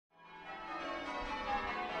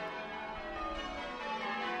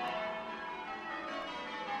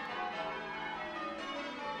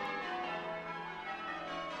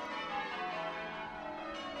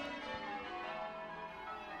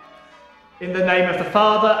In the name of the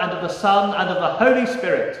Father, and of the Son, and of the Holy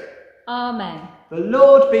Spirit. Amen. The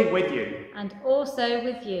Lord be with you. And also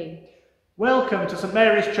with you. Welcome to St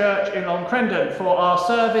Mary's Church in Long Crendon for our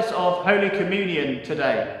service of Holy Communion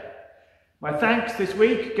today. My thanks this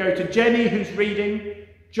week go to Jenny, who's reading,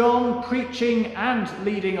 John preaching and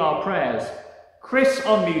leading our prayers, Chris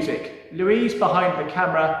on music, Louise behind the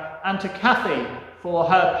camera, and to Kathy for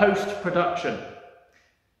her post-production.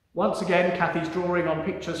 Once again, Kathy's drawing on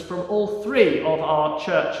pictures from all three of our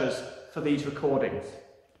churches for these recordings.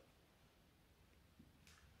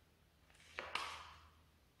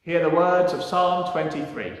 Hear the words of Psalm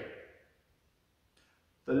 23.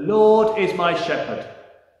 The Lord is my shepherd,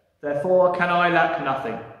 therefore can I lack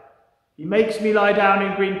nothing. He makes me lie down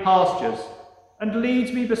in green pastures and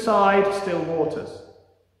leads me beside still waters.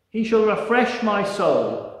 He shall refresh my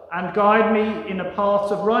soul and guide me in the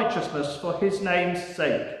paths of righteousness for his name's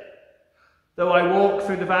sake. Though I walk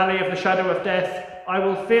through the valley of the shadow of death, I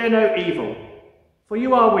will fear no evil, for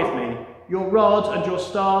you are with me. Your rod and your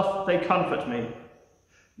staff, they comfort me.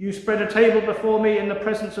 You spread a table before me in the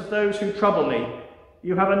presence of those who trouble me.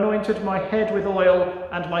 You have anointed my head with oil,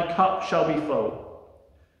 and my cup shall be full.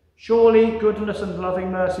 Surely goodness and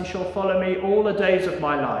loving mercy shall follow me all the days of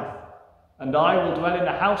my life, and I will dwell in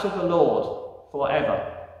the house of the Lord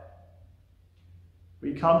forever.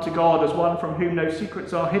 We come to God as one from whom no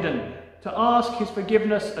secrets are hidden, to ask his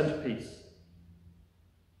forgiveness and peace.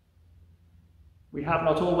 We have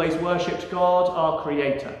not always worshipped God, our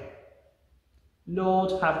Creator.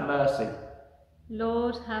 Lord, have mercy.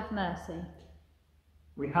 Lord, have mercy.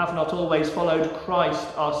 We have not always followed Christ,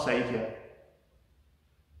 our Saviour.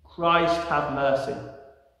 Christ, have mercy.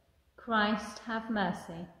 Christ, have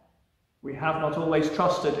mercy. We have not always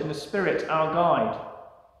trusted in the Spirit, our guide.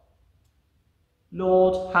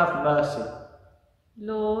 Lord, have mercy.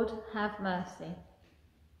 Lord, have mercy.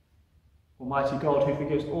 Almighty God, who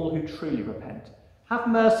forgives all who truly repent, have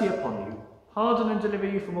mercy upon you, pardon and deliver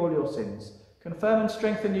you from all your sins, confirm and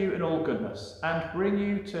strengthen you in all goodness, and bring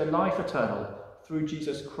you to life eternal, through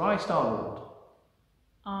Jesus Christ our Lord.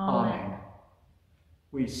 Amen. Amen.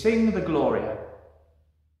 We sing the Gloria.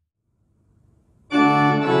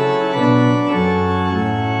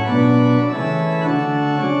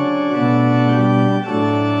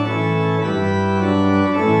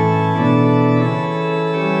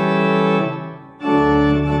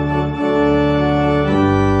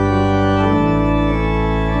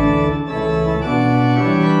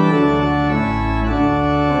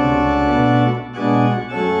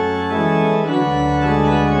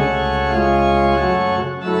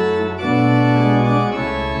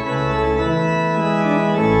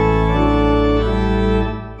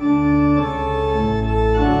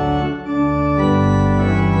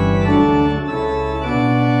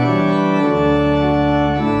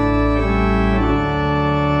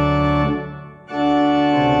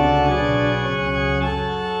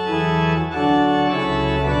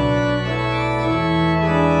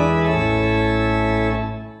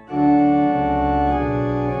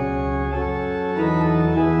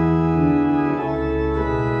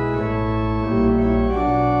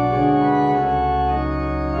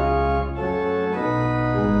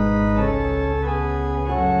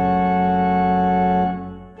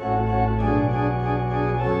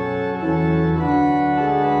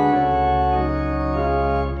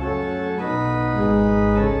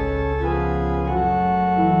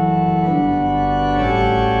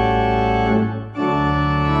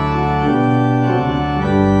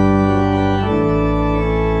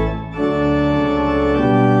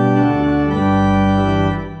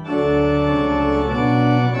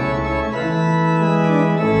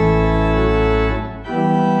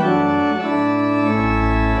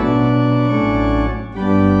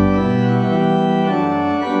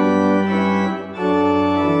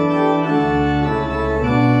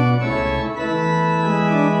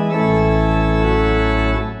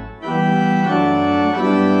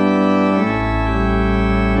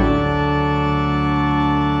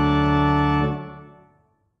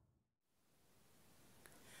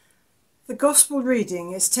 The Gospel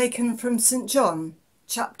reading is taken from St. John,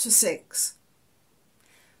 chapter 6.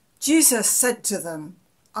 Jesus said to them,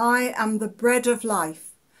 I am the bread of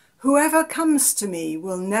life. Whoever comes to me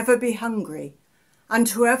will never be hungry, and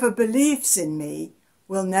whoever believes in me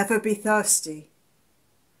will never be thirsty.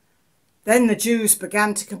 Then the Jews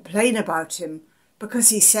began to complain about him, because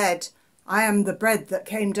he said, I am the bread that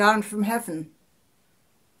came down from heaven.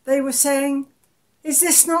 They were saying, Is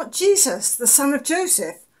this not Jesus, the son of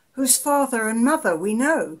Joseph, whose father and mother we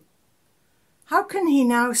know? How can he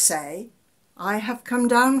now say, I have come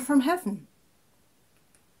down from heaven?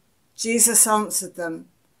 Jesus answered them,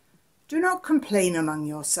 Do not complain among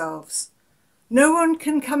yourselves. No one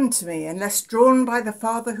can come to me unless drawn by the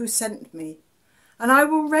Father who sent me, and I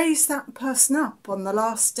will raise that person up on the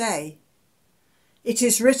last day. It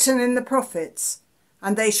is written in the prophets,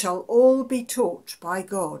 and they shall all be taught by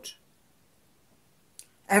God.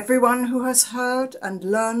 Everyone who has heard and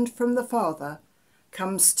learned from the Father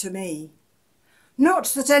comes to me. Not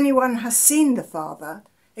that anyone has seen the Father,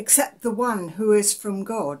 except the one who is from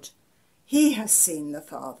God. He has seen the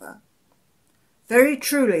Father. Very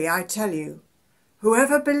truly, I tell you,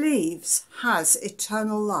 whoever believes has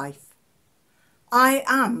eternal life. I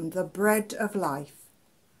am the bread of life.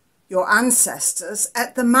 Your ancestors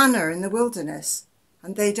ate the manna in the wilderness,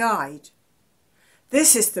 and they died.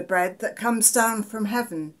 This is the bread that comes down from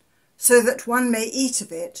heaven, so that one may eat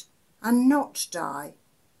of it and not die.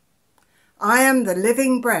 I am the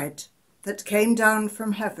living bread that came down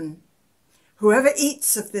from heaven. Whoever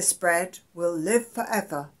eats of this bread will live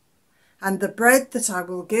forever, and the bread that I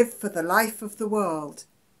will give for the life of the world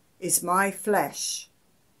is my flesh.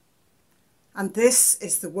 And this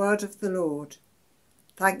is the word of the Lord.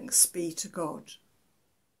 Thanks be to God.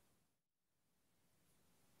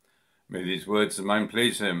 May these words of mine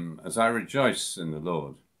please him, as I rejoice in the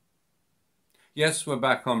Lord. Yes, we're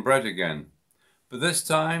back on bread again, but this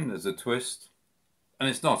time there's a twist, and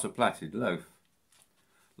it's not a plaited loaf.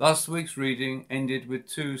 Last week's reading ended with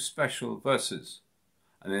 2 special verses,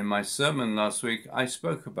 and in my sermon last week I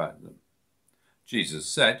spoke about them. Jesus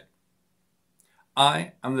said,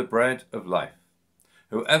 "I am the bread of life.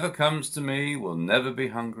 Whoever comes to me will never be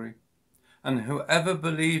hungry, and whoever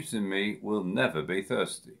believes in me will never be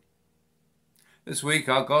thirsty." This week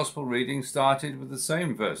our Gospel reading started with the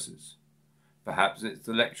same verses. Perhaps it's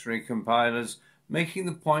the lectionary compilers making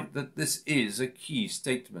the point that this is a key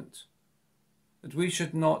statement, that we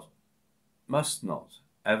must not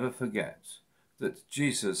ever forget that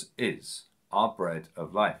Jesus is our bread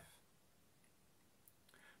of life.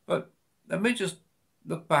 But let me just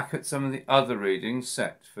look back at some of the other readings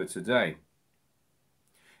set for today.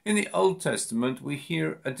 In the Old Testament, we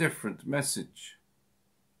hear a different message.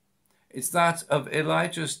 It's that of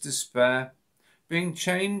Elijah's despair being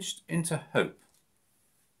changed into hope.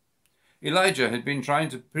 Elijah had been trying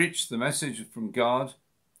to preach the message from God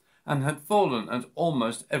and had fallen at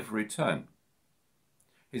almost every turn.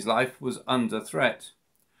 His life was under threat,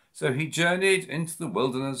 so he journeyed into the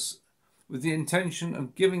wilderness with the intention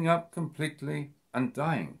of giving up completely and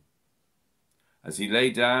dying. As he lay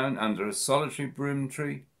down under a solitary broom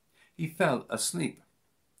tree, he fell asleep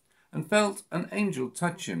and felt an angel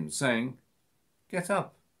touch him, saying, "Get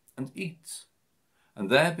up and eat." And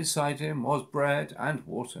there beside him was bread and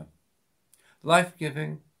water,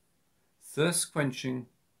 life-giving, thirst-quenching,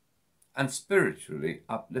 and spiritually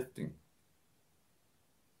uplifting.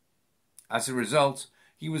 As a result,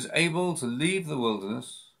 he was able to leave the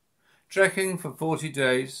wilderness, trekking for 40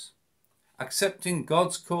 days, accepting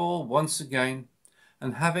God's call once again,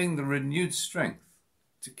 and having the renewed strength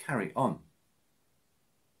to carry on.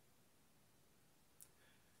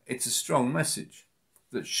 It's a strong message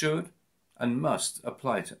that should and must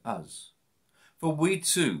apply to us. For we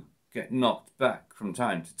too get knocked back from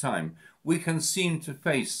time to time. We can seem to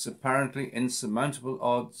face apparently insurmountable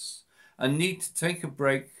odds and need to take a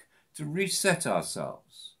break to reset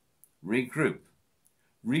ourselves, regroup,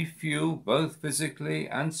 refuel both physically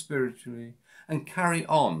and spiritually, and carry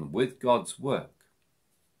on with God's work.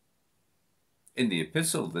 In the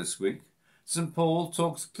epistle this week, St. Paul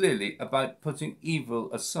talks clearly about putting evil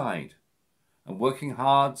aside and working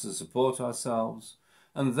hard to support ourselves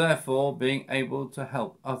and therefore being able to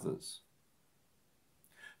help others.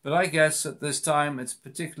 But I guess at this time it's a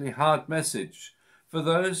particularly hard message for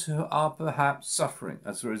those who are perhaps suffering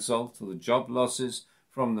as a result of the job losses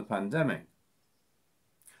from the pandemic.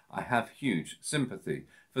 I have huge sympathy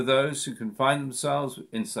for those who can find themselves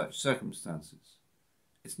in such circumstances.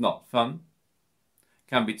 It's not fun,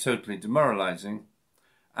 can be totally demoralizing,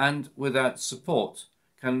 and without support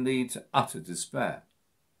can lead to utter despair.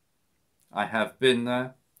 I have been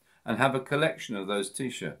there and have a collection of those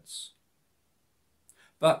t-shirts.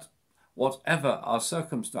 But whatever our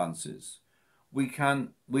circumstances, we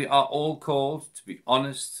are all called to be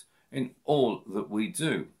honest in all that we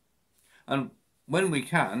do, and when we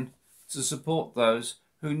can, to support those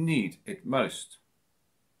who need it most.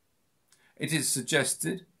 It is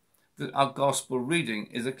suggested that our Gospel reading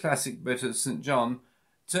is a classic bit of St. John,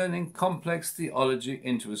 turning complex theology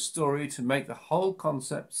into a story to make the whole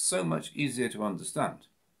concept so much easier to understand.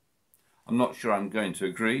 I'm not sure I'm going to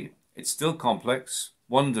agree. It's still complex,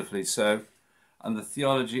 wonderfully so, and the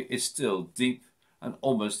theology is still deep and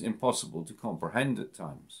almost impossible to comprehend at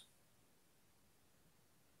times.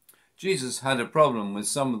 Jesus had a problem with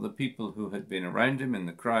some of the people who had been around him in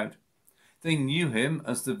the crowd. They knew him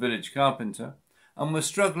as the village carpenter and were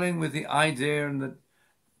struggling with the idea and the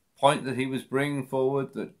point that he was bringing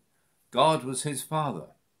forward that God was his Father.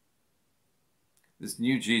 This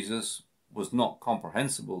new Jesus was not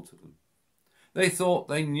comprehensible to them. They thought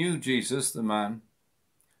they knew Jesus, the man.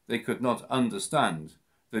 They could not understand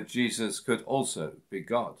that Jesus could also be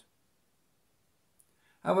God.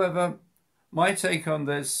 However, my take on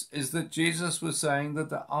this is that Jesus was saying that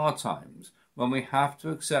there are times when we have to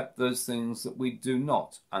accept those things that we do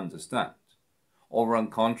not understand, or run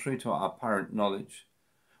contrary to our apparent knowledge,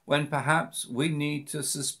 when perhaps we need to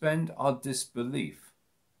suspend our disbelief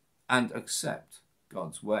and accept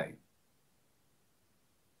God's way.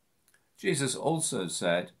 Jesus also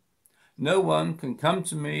said, "No one can come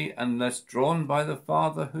to me unless drawn by the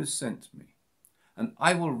Father who sent me, and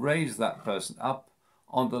I will raise that person up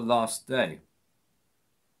on the last day."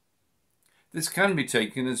 This can be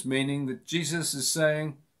taken as meaning that Jesus is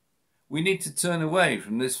saying we need to turn away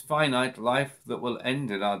from this finite life that will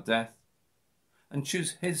end in our death and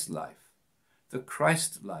choose his life, the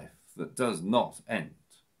Christ life that does not end.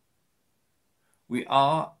 We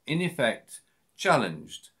are, in effect,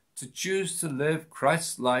 challenged to choose to live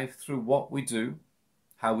Christ's life through what we do,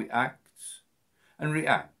 how we act and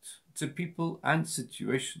react to people and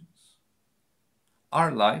situations.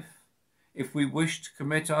 Our life, if we wish to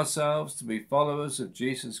commit ourselves to be followers of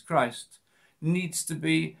Jesus Christ, needs to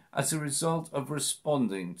be as a result of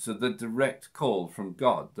responding to the direct call from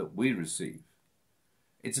God that we receive.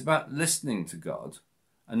 It's about listening to God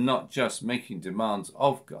and not just making demands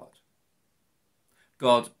of God.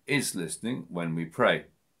 God is listening when we pray,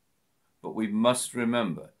 but we must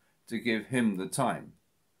remember to give him the time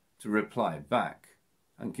to reply back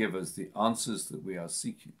and give us the answers that we are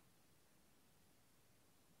seeking.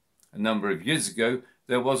 A number of years ago,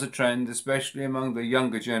 there was a trend, especially among the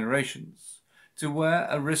younger generations, to wear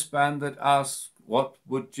a wristband that asks, "What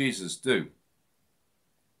would Jesus do?"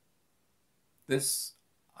 This,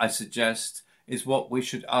 I suggest, is what we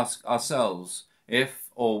should ask ourselves if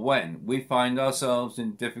or when we find ourselves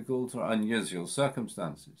in difficult or unusual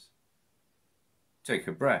circumstances. Take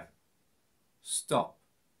a breath. Stop.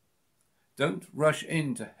 Don't rush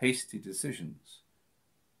into hasty decisions.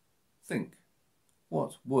 Think,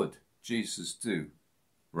 what would Jesus do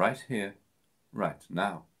right here, right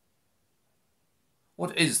now?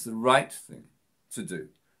 What is the right thing to do,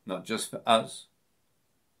 not just for us,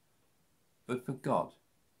 but for God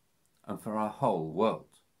and for our whole world?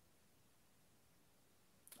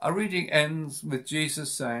 Our reading ends with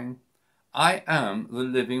Jesus saying, "I am the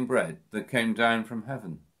living bread that came down from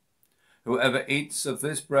heaven. Whoever eats of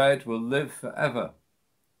this bread will live forever.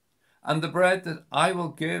 And the bread that I will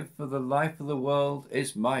give for the life of the world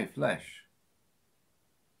is my flesh."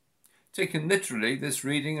 Taken literally, this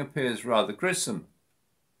reading appears rather gruesome.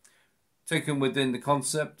 Taken within the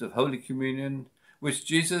concept of Holy Communion, which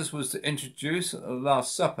Jesus was to introduce at the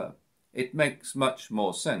Last Supper, it makes much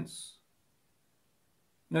more sense.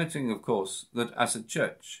 Noting, of course, that as a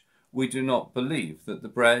church, we do not believe that the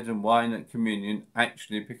bread and wine at communion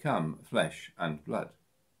actually become flesh and blood.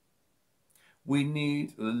 We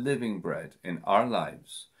need the living bread in our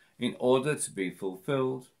lives in order to be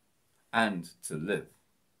fulfilled and to live.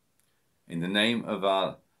 In the name of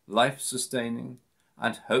our life-sustaining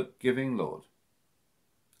and hope-giving Lord.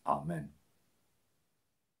 Amen.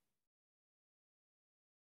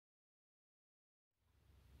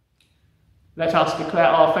 Let us declare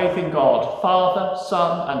our faith in God, Father,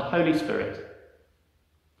 Son, and Holy Spirit.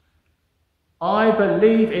 I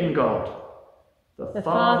believe in God, the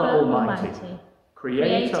Father Almighty,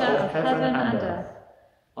 creator of heaven and earth.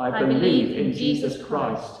 I believe in Jesus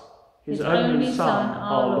Christ, his only Son,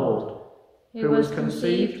 our Lord, who was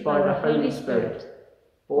conceived by the Holy Spirit,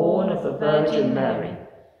 born of the Virgin Mary,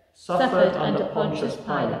 suffered under Pontius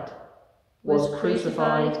Pilate, was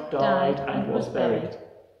crucified, died, and was buried.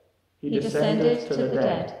 He descended to the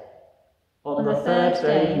dead. On the third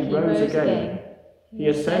day he rose again. He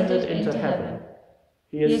ascended into heaven.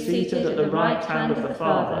 He is seated at the right hand of the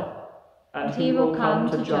Father, and he will come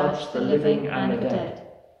to judge the living and the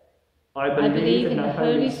dead. I believe in the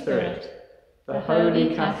Holy Spirit, the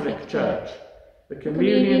Holy Catholic Church, the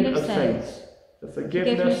communion of saints, the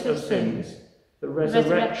forgiveness of sins, the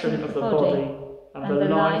resurrection of the body, and the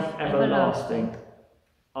life everlasting.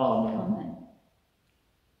 Amen.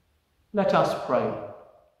 Let us pray.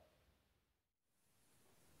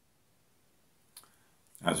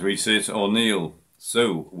 As we sit or kneel,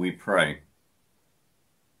 so we pray.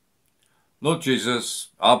 Lord Jesus,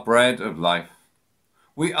 our bread of life,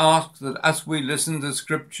 We ask that as we listen to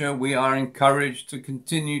Scripture, we are encouraged to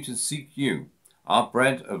continue to seek you, our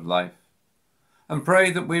bread of life, and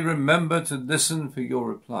pray that we remember to listen for your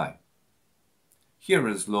reply. Hear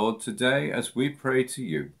us, Lord, today as we pray to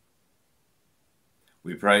you.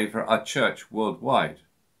 We pray for our church worldwide,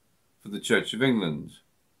 for the Church of England,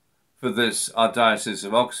 for this, our Diocese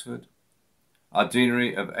of Oxford, our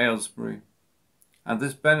Deanery of Aylesbury, and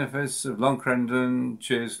this benefice of Long Crendon,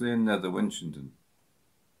 Chearsley and Nether Winchendon.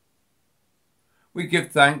 We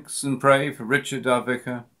give thanks and pray for Richard our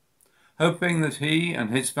Vicar, hoping that he and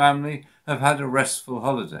his family have had a restful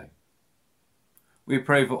holiday. We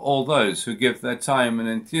pray for all those who give their time and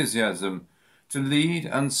enthusiasm to lead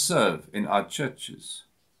and serve in our churches.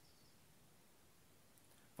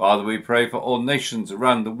 Father, we pray for all nations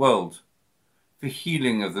around the world, for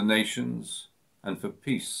healing of the nations and for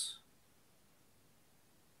peace.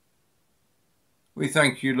 We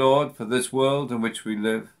thank you, Lord, for this world in which we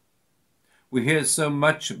live. We hear so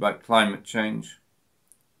much about climate change.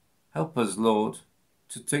 Help us, Lord,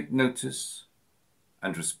 to take notice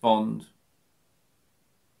and respond.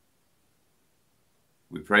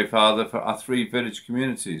 We pray, Father, for our 3 village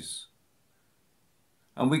communities,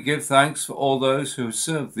 and we give thanks for all those who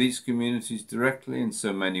serve these communities directly in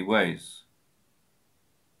so many ways.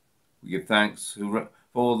 We give thanks for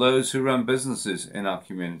all those who run businesses in our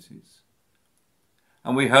communities.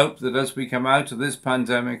 And we hope that as we come out of this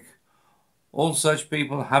pandemic, all such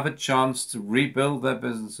people have a chance to rebuild their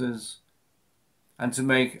businesses and to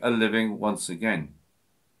make a living once again.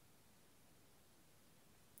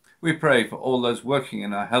 We pray for all those working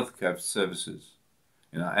in our healthcare services,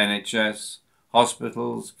 in our NHS,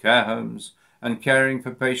 hospitals, care homes, and caring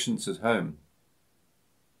for patients at home.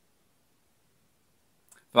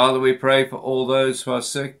 Father, we pray for all those who are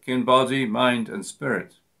sick in body, mind, and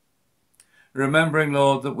spirit, remembering,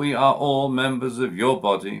 Lord, that we are all members of your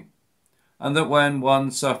body, and that when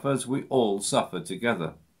one suffers, we all suffer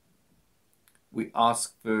together. We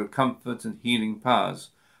ask for comfort and healing powers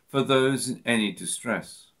for those in any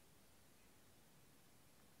distress.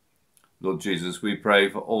 Lord Jesus, we pray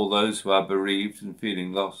for all those who are bereaved and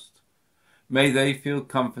feeling lost. May they feel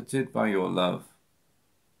comforted by your love.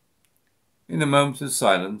 In a moment of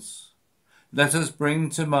silence, let us bring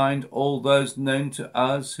to mind all those known to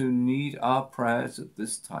us who need our prayers at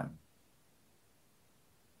this time.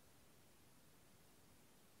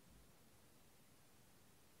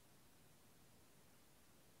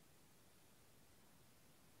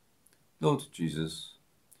 Lord Jesus,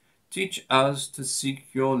 teach us to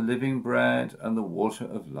seek your living bread and the water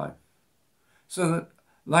of life, so that,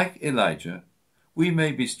 like Elijah, we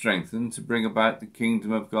may be strengthened to bring about the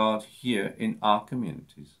kingdom of God here in our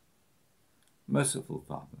communities. Merciful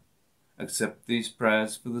Father, accept these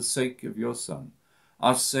prayers for the sake of your Son,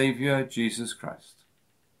 our Saviour, Jesus Christ.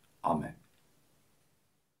 Amen.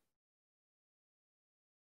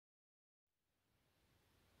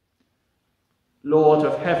 Lord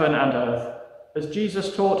of heaven and earth, as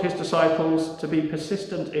Jesus taught his disciples to be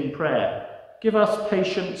persistent in prayer, give us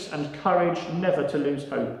patience and courage never to lose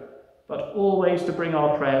hope, but always to bring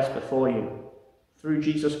our prayers before you. Through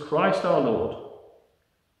Jesus Christ our Lord.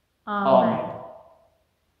 Amen.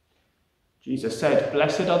 Jesus said,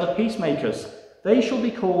 "Blessed are the peacemakers, they shall be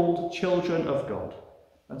called children of God."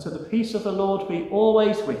 And so the peace of the Lord be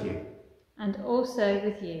always with you. And also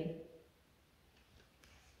with you.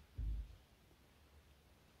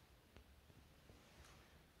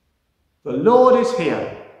 The Lord is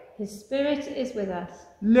here. His Spirit is with us.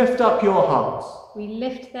 Lift up your hearts. We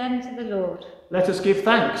lift them to the Lord. Let us give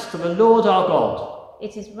thanks to the Lord our God.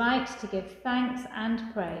 It is right to give thanks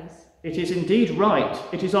and praise. It is indeed right.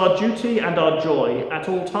 It is our duty and our joy at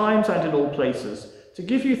all times and in all places to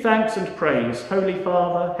give you thanks and praise, Holy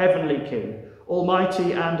Father, Heavenly King,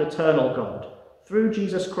 Almighty and eternal God, through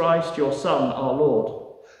Jesus Christ, your Son, our Lord.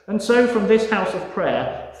 And so from this house of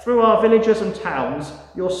prayer, through our villages and towns,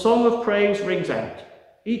 your song of praise rings out.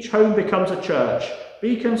 Each home becomes a church,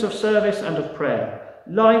 beacons of service and of prayer,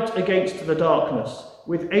 light against the darkness,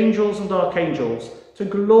 with angels and archangels, to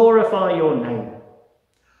glorify your name.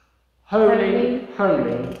 Holy,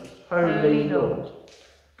 holy, holy Lord,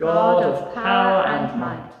 God of power and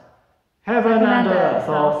might, heaven and earth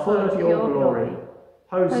are full of your glory.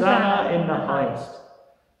 Hosanna in the highest.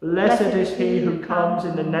 Blessed is he who comes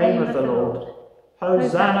in the name of the Lord.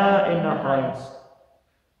 Hosanna in the highest.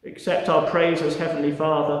 Accept our praises, Heavenly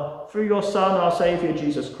Father, through your Son, our Saviour,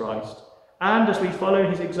 Jesus Christ. And as we follow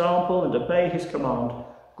his example and obey his command,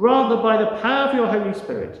 grant that by the power of your Holy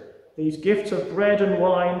Spirit, these gifts of bread and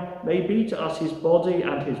wine may be to us his body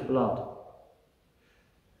and his blood.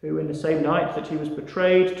 Who in the same night that he was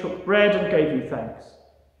betrayed took bread and gave you thanks,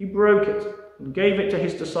 He broke it and gave it to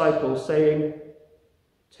his disciples, saying,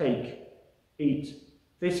 "Take, eat.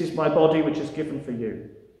 This is my body which is given for you.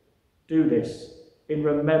 Do this in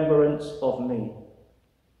remembrance of me."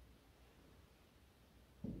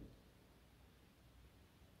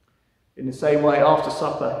 In the same way, after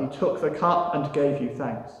supper, he took the cup and gave you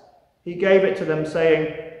thanks. He gave it to them,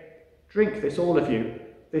 saying, "Drink this, all of you.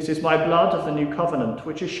 This is my blood of the new covenant,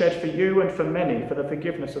 which is shed for you and for many for the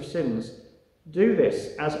forgiveness of sins. Do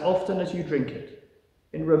this as often as you drink it,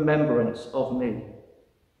 in remembrance of me."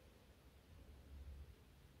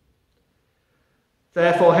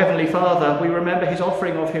 Therefore, Heavenly Father, we remember his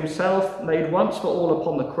offering of himself made once for all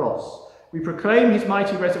upon the cross. We proclaim his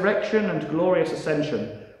mighty resurrection and glorious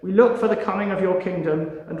ascension. We look for the coming of your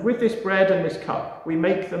kingdom, and with this bread and this cup, we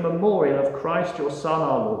make the memorial of Christ, your Son,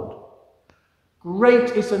 our Lord.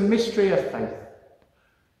 Great is the mystery of faith.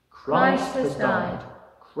 Christ has died.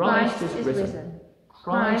 Christ is risen.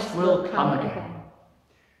 Christ will come again.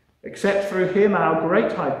 Accept through him, our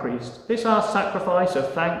great high priest, this our sacrifice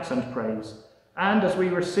of thanks and praise. And as we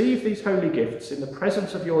receive these holy gifts in the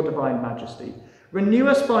presence of your divine majesty, renew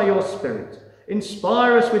us by your Spirit,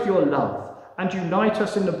 inspire us with your love, and unite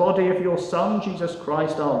us in the body of your Son, Jesus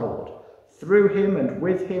Christ our Lord. Through him and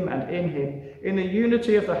with him and in him, in the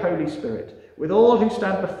unity of the Holy Spirit, with all who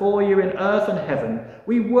stand before you in earth and heaven,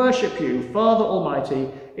 we worship you, Father Almighty,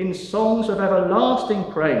 in songs of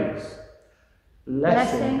everlasting praise.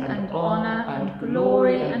 Blessing and honour and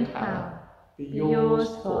glory and power be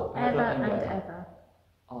yours for ever and ever.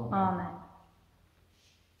 Amen.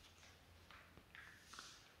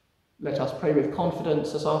 Let us pray with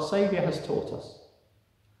confidence as our Saviour has taught us.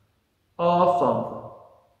 Our Father,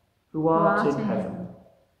 who art in heaven,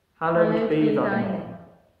 hallowed be thy name.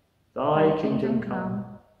 Thy kingdom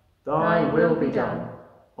come, thy will be done,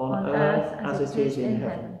 on earth as it is in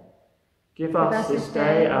heaven. Give us this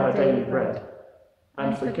day our daily bread,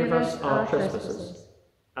 and forgive us our trespasses,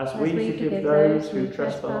 as we forgive those who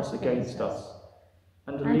trespass against us.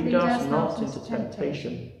 And lead us not into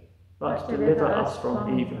temptation, but deliver us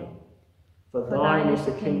from evil. For thine is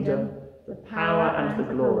the kingdom, the power and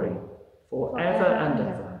the glory, for ever and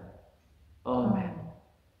ever. Amen.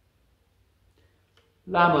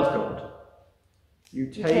 Lamb of God, you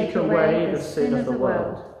take away the sin of the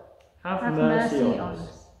world. Have mercy on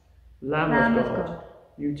us. Lamb of God,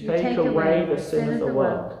 you take away the sin of the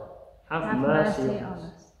world. Have mercy on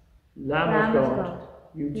us. Lamb of God,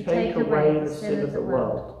 you take away the sin of the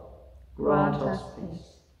world. Grant us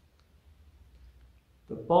peace.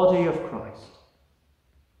 The body of Christ.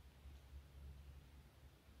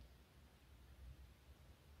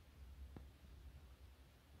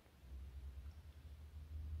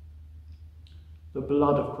 The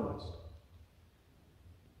blood of Christ.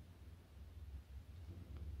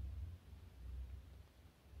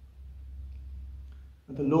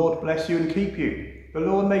 And the Lord bless you and keep you. The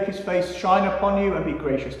Lord make his face shine upon you and be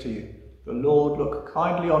gracious to you. The Lord look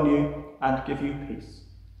kindly on you and give you peace.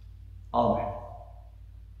 Amen.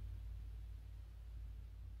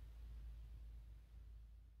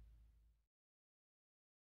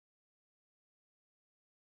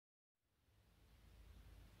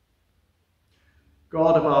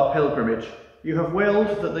 God of our pilgrimage, you have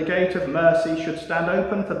willed that the gate of mercy should stand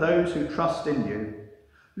open for those who trust in you.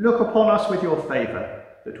 Look upon us with your favour,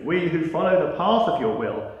 that we who follow the path of your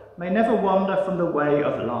will may never wander from the way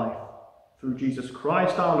of life. Through Jesus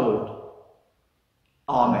Christ our Lord.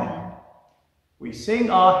 Amen. We sing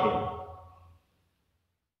our hymn.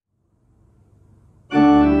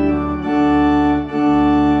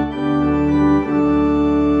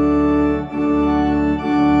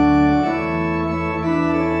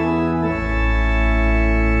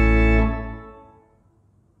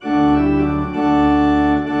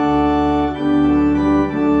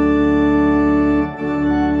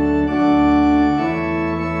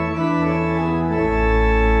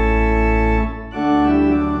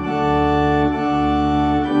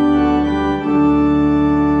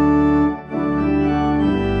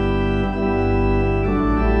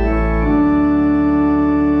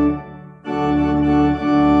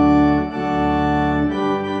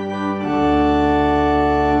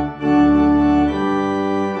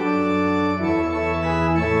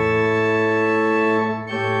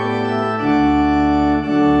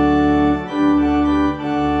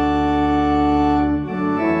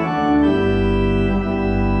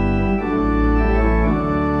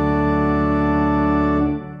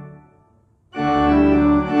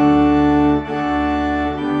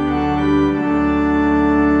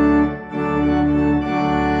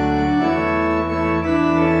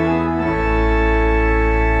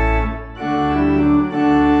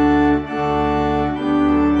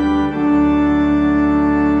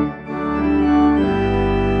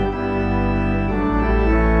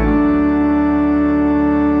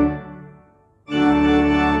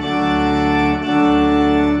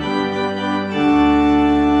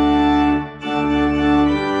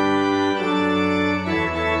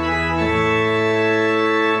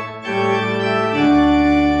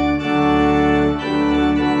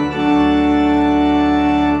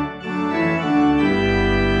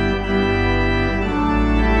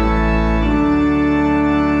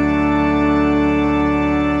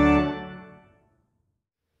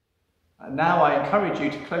 And now I encourage you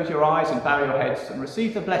to close your eyes and bow your heads and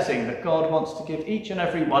receive the blessing that God wants to give each and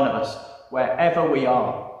every one of us, wherever we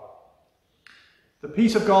are. The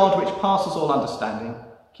peace of God, which passes all understanding,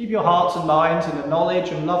 keep your hearts and minds in the knowledge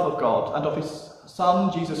and love of God and of his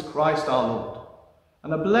Son, Jesus Christ our Lord.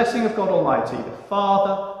 And the blessing of God Almighty, the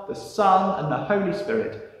Father, the Son, and the Holy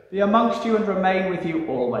Spirit be amongst you and remain with you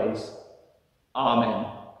always. Amen.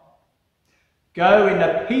 Go in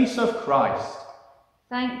the peace of Christ.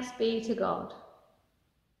 Thanks be to God.